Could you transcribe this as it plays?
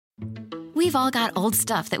We've all got old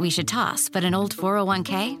stuff that we should toss, but an old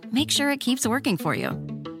 401k, make sure it keeps working for you.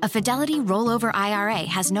 A Fidelity Rollover IRA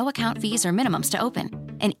has no account fees or minimums to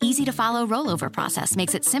open. An easy-to-follow rollover process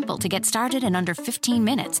makes it simple to get started in under 15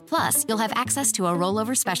 minutes. Plus, you'll have access to a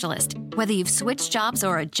rollover specialist. Whether you've switched jobs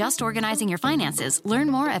or are just organizing your finances, learn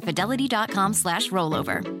more at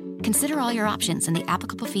fidelity.com/rollover. Consider all your options and the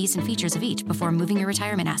applicable fees and features of each before moving your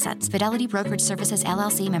retirement assets. Fidelity Brokerage Services,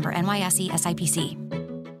 LLC, member NYSE SIPC.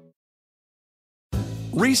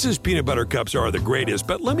 Reese's peanut butter cups are the greatest,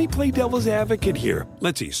 but let me play devil's advocate here.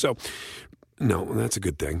 Let's see. So, no, that's a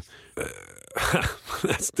good thing.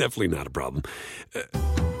 That's definitely not a problem.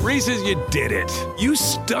 Reese's, you did it. You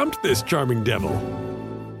stumped this charming devil.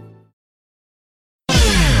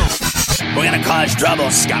 We're going to cause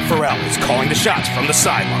trouble. Scott Farrell is calling the shots from the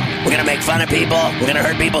sideline. We're going to make fun of people. We're going to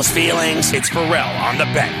hurt people's feelings. It's Farrell on the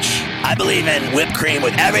bench. I believe in whipped cream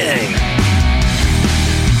with everything.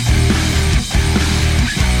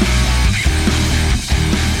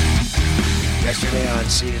 Yesterday on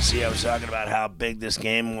C2C, I was talking about how big this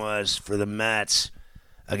game was for the Mets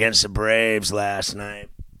against the Braves last night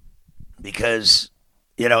because,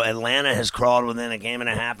 Atlanta has crawled within a game and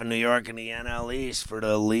a half of New York in the NL East for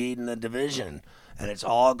the lead in the division. And it's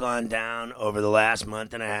all gone down over the last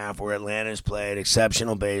month and a half where Atlanta's played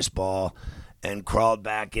exceptional baseball and crawled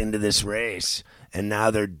back into this race. And now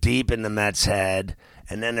they're deep in the Mets' head,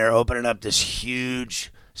 and then they're opening up this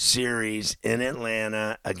huge series in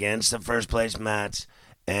Atlanta against the first place Mets,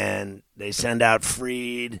 and they send out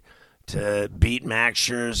Fried to beat Max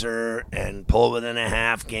Scherzer and pull within a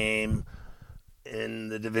half game in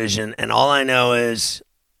the division. And all I know is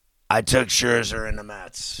I took Scherzer in the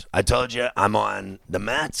Mets. I told you I'm on the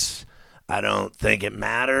Mets. I don't think it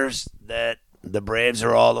matters that the Braves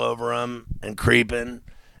are all over them and creeping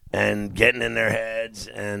and getting in their heads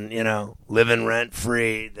and, living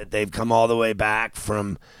rent-free, that they've come all the way back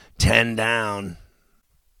from 10 down.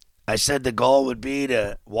 I said the goal would be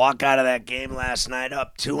to walk out of that game last night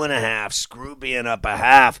up 2.5, screw being up a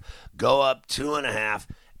half, go up 2.5,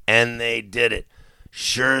 and they did it.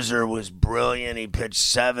 Scherzer was brilliant. He pitched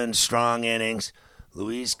 7 strong innings.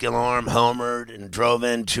 Luis Guillorme homered and drove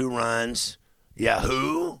in 2 runs. Yeah,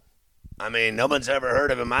 who? I mean, no one's ever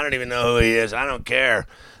heard of him. I don't even know who he is. I don't care.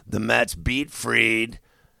 The Mets beat Fried.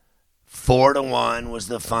 4-1 was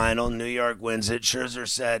the final. New York wins it. Scherzer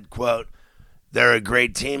said, quote, "They're a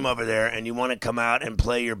great team over there, and you want to come out and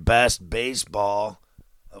play your best baseball."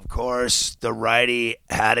 Of course, the righty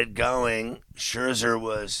had it going. Scherzer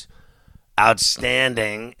was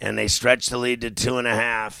outstanding, and they stretched the lead to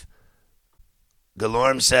 2.5.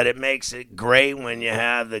 Guillorme said it makes it great when you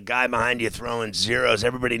have the guy behind you throwing zeros.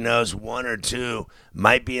 Everybody knows 1 or 2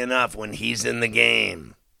 might be enough when he's in the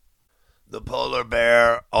game. The Polar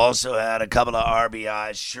Bear also had a couple of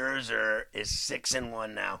RBIs. Scherzer is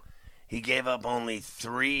 6-1 now. He gave up only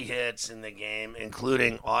 3 hits in the game,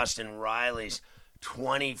 including Austin Riley's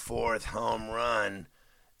 24th home run.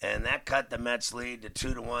 And that cut the Mets' lead to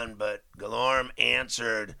 2-1, but Guillorme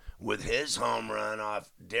answered with his home run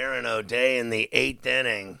off Darren O'Day in the 8th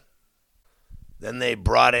inning. Then they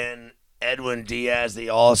brought in Edwin Diaz, the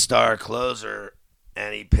all-star closer,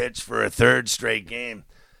 and he pitched for a 3rd straight game.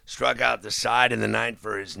 Struck out the side in the 9th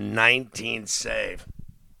for his 19th save.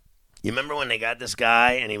 You remember when they got this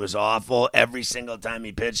guy and he was awful? Every single time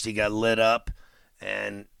he pitched, he got lit up.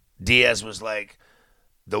 And Diaz was like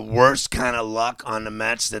the worst kind of luck on the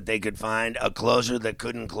Mets that they could find, a closer that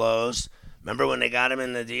couldn't close. Remember when they got him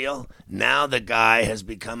in the deal? Now the guy has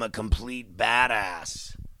become a complete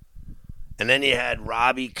badass. And then you had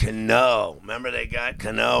Robbie Cano. Remember they got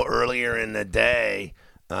Cano earlier in the day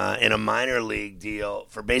in a minor league deal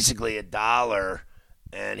for basically $1,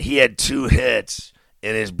 and he had 2 hits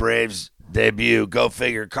in his Braves debut. Go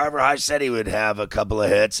figure. Carver High said he would have a couple of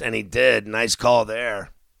hits, and he did. Nice call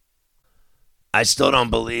there. I still don't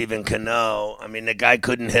believe in Cano. I mean, the guy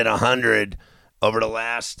couldn't hit 100 over the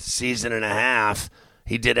last season and a half.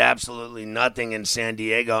 He did absolutely nothing in San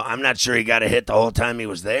Diego. I'm not sure he got a hit the whole time he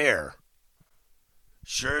was there.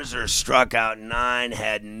 Scherzer struck out 9,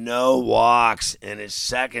 had no walks in his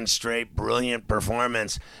 2nd straight brilliant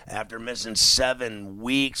performance after missing 7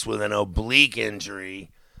 weeks with an oblique injury.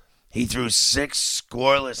 He threw 6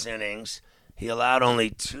 scoreless innings. He allowed only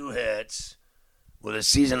 2 hits with a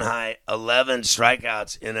season-high 11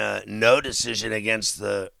 strikeouts in a no decision against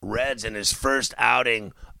the Reds in his first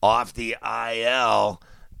outing off the IL.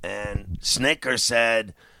 And Snitker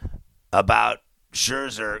said about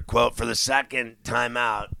Scherzer, quote, "For the 2nd time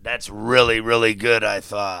out, that's really, really good, I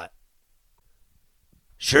thought."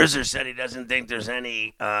 Scherzer said he doesn't think there's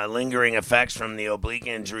any lingering effects from the oblique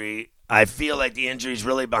injury. I feel like the injury's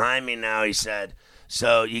really behind me now, he said.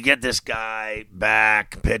 So you get this guy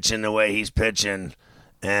back pitching the way he's pitching,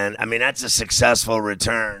 and, I mean, that's a successful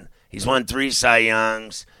return. He's won 3 Cy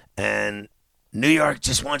Youngs, and New York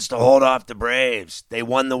just wants to hold off the Braves. They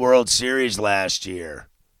won the World Series last year.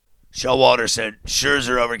 Showalter said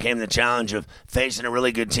Scherzer overcame the challenge of facing a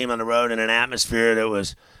really good team on the road in an atmosphere that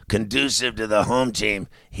was conducive to the home team.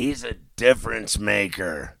 He's a difference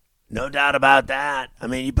maker. No doubt about that. I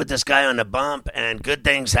mean, you put this guy on the bump and good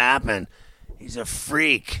things happen. He's a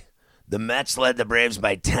freak. The Mets led the Braves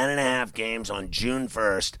by 10.5 games on June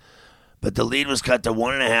 1st, but the lead was cut to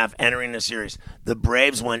 1.5 entering the series. The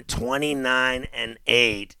Braves went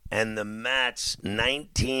 29-8, and the Mets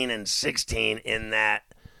 19-16 in that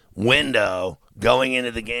window going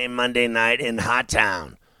into the game Monday night in Hot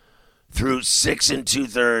Town. Through 6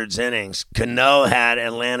 2/3 innings, Cano had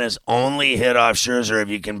Atlanta's only hit off Scherzer, if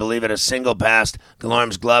you can believe it, a single past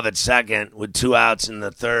Gallarm's glove at second with 2 outs in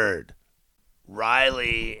the third.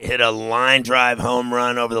 Riley hit a line drive home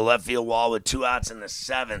run over the left field wall with 2 outs in the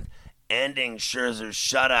 7th, ending Scherzer's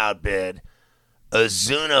shutout bid.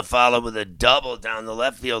 Ozuna followed with a double down the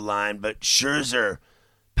left field line, but Scherzer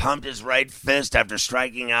pumped his right fist after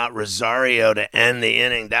striking out Rosario to end the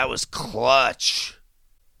inning. That was clutch.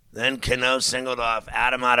 Then Cano singled off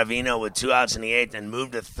Adam Ottavino with 2 outs in the 8th and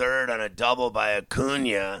moved to third on a double by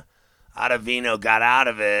Acuna. Ottavino got out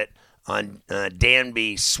of it on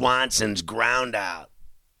Danby Swanson's ground out.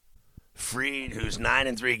 Fried, who's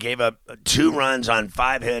 9-3, gave up 2 runs on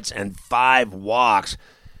 5 hits and 5 walks,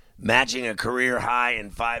 matching a career high in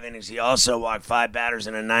 5 innings. He also walked 5 batters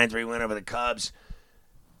in a 9-3 win over the Cubs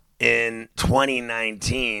in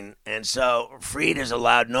 2019, and so Fried has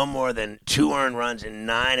allowed no more than 2 earned runs in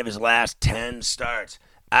 9 of his last 10 starts.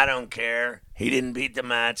 I don't care. He didn't beat the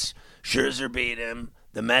Mets. Scherzer beat him.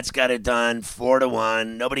 The Mets got it done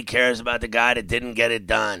 4-1. Nobody cares about the guy that didn't get it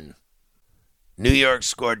done. New York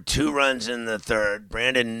scored 2 runs in the third.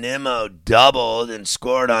 Brandon Nimmo doubled and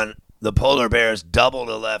scored on the Polar Bears' double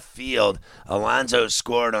to left field. Alonso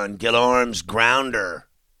scored on Guillorme's grounder.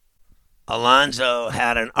 Alonso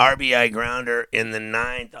had an RBI grounder in the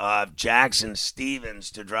 9th off Jackson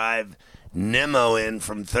Stevens to drive Nimmo in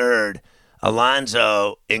from third.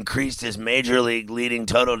 Alonso increased his major league leading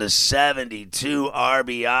total to 72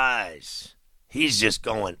 RBIs. He's just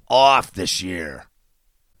going off this year.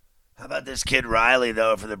 How about this kid Riley,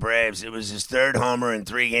 though, for the Braves? It was his 3rd homer in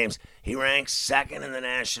 3 games. He ranks 2nd in the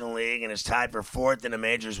National League and is tied for 4th in the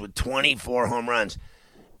majors with 24 home runs.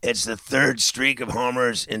 It's the 3rd streak of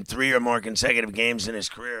homers in 3 or more consecutive games in his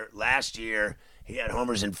career. Last year, he had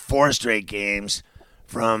homers in 4 straight games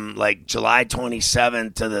from like July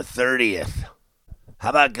 27th to the 30th. How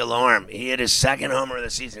about Guillorme? He hit his 2nd homer of the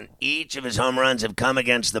season. Each of his home runs have come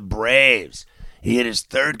against the Braves. He hit his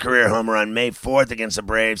 3rd career homer on May 4th against the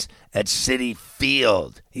Braves at Citi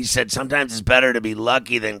Field. He said, sometimes it's better to be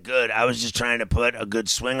lucky than good. I was just trying to put a good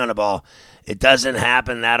swing on the ball. It doesn't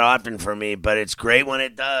happen that often for me, but it's great when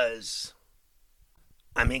it does.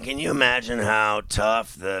 I mean, can you imagine how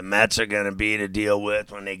tough the Mets are going to be to deal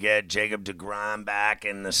with when they get Jacob deGrom back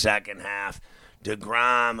in the second half?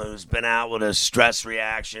 deGrom, who's been out with a stress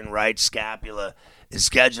reaction, right scapula, is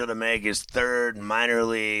scheduled to make his 3rd minor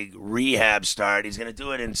league rehab start. He's going to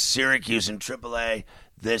do it in Syracuse in AAA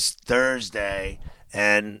this Thursday,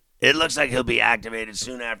 and it looks like he'll be activated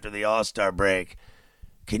soon after the All-Star break.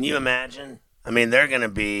 Can you imagine? I mean, they're going to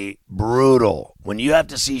be brutal. When you have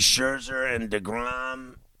to see Scherzer and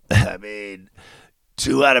deGrom, I mean,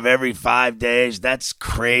 2 out of every 5 days, that's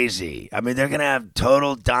crazy. I mean, they're going to have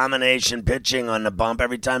total domination pitching on the bump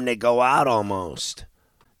every time they go out almost.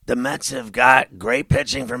 The Mets have got great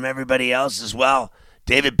pitching from everybody else as well.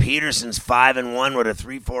 David Peterson's 5-1 with a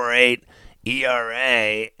 3.48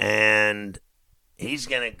 ERA, and he's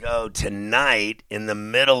going to go tonight in the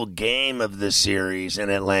middle game of the series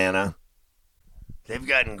in Atlanta. They've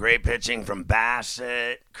gotten great pitching from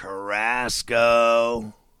Bassett,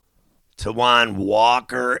 Carrasco, Tawan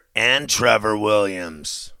Walker, and Trevor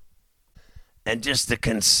Williams. And just the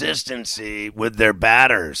consistency with their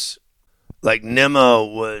batters. Like Nimmo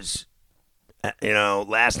was,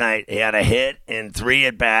 last night he had a hit in 3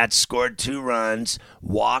 at-bats, scored 2 runs,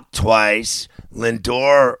 walked twice.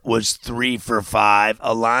 Lindor was 3 for 5.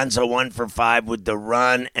 Alonso 1 for 5 with the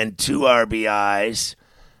run and 2 RBIs.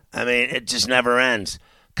 I mean, it just never ends.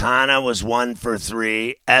 Kana was 1 for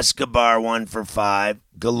 3. Escobar 1 for 5.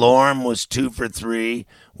 Guillorme was 2 for 3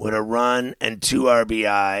 with a run and 2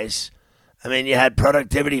 RBIs. I mean, you had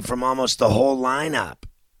productivity from almost the whole lineup.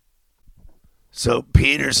 So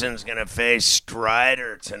Peterson's going to face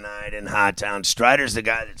Strider tonight in Hot Town. Strider's the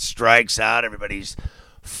guy that strikes out. Everybody's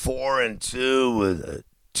 4-2 with a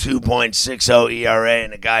 2.60 ERA,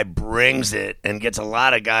 and the guy brings it and gets a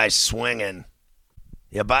lot of guys swinging.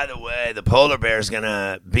 Yeah, by the way, the Polar Bear's going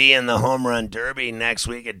to be in the Home Run Derby next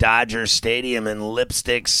week at Dodger Stadium in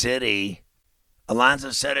Lipstick City.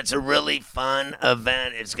 Alonso said it's a really fun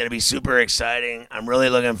event. It's going to be super exciting. I'm really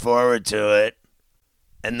looking forward to it.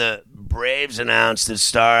 And the Braves announced that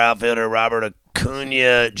star outfielder Robert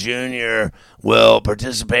Acuna Jr. will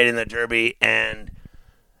participate in the Derby, and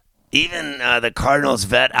even the Cardinals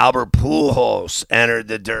vet Albert Pujols entered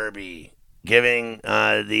the Derby, giving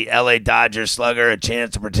the LA Dodgers slugger a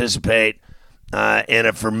chance to participate in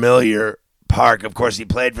a familiar park. Of course, he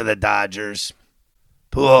played for the Dodgers.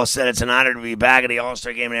 Pujols said it's an honor to be back at the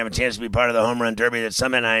All-Star Game and have a chance to be part of the Home Run Derby. That's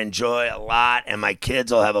something I enjoy a lot, and my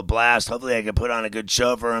kids will have a blast. Hopefully I can put on a good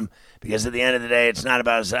show for them, because at the end of the day, it's not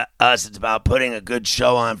about us. It's about putting a good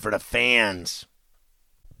show on for the fans.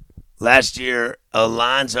 Last year,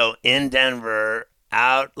 Alonso in Denver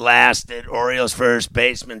outlasted Orioles first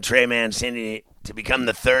baseman Trey Mancini to become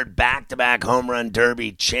the third back-to-back Home Run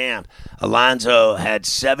Derby champ. Alonso had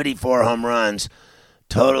 74 home runs,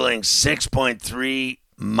 totaling 6.3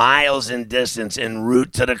 miles in distance en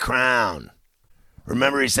route to the crown.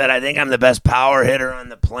 Remember, he said, "I think I'm the best power hitter on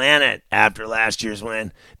the planet," after last year's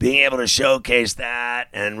win. Being able to showcase that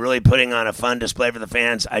and really putting on a fun display for the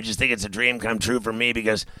fans, I just think it's a dream come true for me,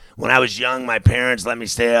 because when I was young, my parents let me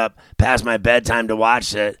stay up past my bedtime to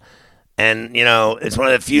watch it. And, you know, it's one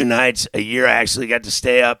of the few nights a year I actually got to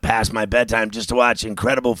stay up past my bedtime just to watch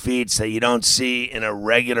incredible feats that you don't see in a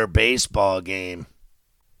regular baseball game.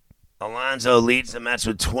 Alonso leads the Mets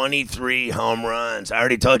with 23 home runs. I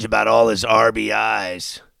already told you about all his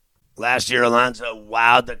RBIs. Last year, Alonso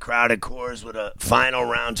wowed the crowd at Coors with a final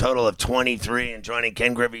round total of 23, and joining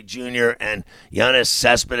Ken Griffey Jr. and Yoenis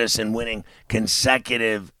Cespedes in winning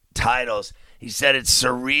consecutive titles. He said it's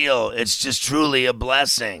surreal. It's just truly a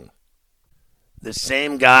blessing. The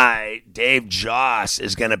same guy, Dave Joss,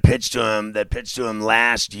 is going to pitch to him that pitched to him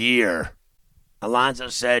last year. Alonso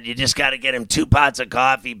said you just got to get him 2 pots of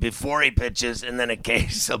coffee before he pitches and then a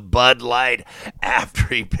case of Bud Light after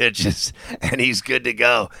he pitches, and he's good to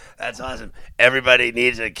go. That's awesome. Everybody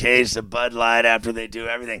needs a case of Bud Light after they do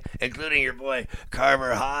everything, including your boy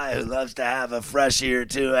Carver High, who loves to have a freshie or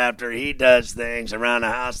two after he does things around the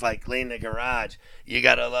house like clean the garage. You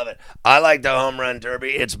got to love it. I like the Home Run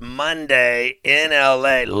Derby. It's Monday in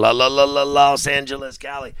L.A., Los Angeles,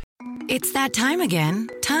 Cali. It's that time again.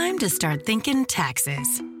 Time to start thinking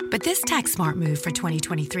taxes. But this tax smart move for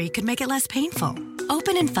 2023 could make it less painful.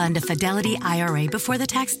 Open and fund a Fidelity IRA before the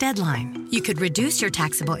tax deadline. You could reduce your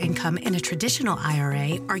taxable income in a traditional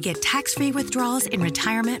IRA or get tax-free withdrawals in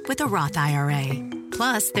retirement with a Roth IRA.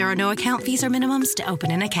 Plus, there are no account fees or minimums to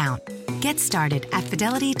open an account. Get started at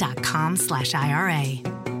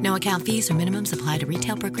fidelity.com/IRA. No account fees or minimums apply to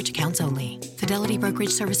retail brokerage accounts only. Fidelity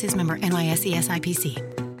Brokerage Services, member NYSE SIPC.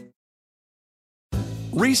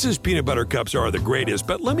 Reese's peanut butter cups are the greatest,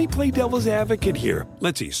 but let me play devil's advocate here.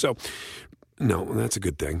 Let's see. So, no, that's a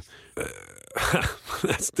good thing.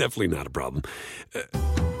 That's definitely not a problem.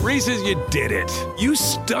 Reese's, you did it. You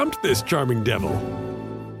stumped this charming devil.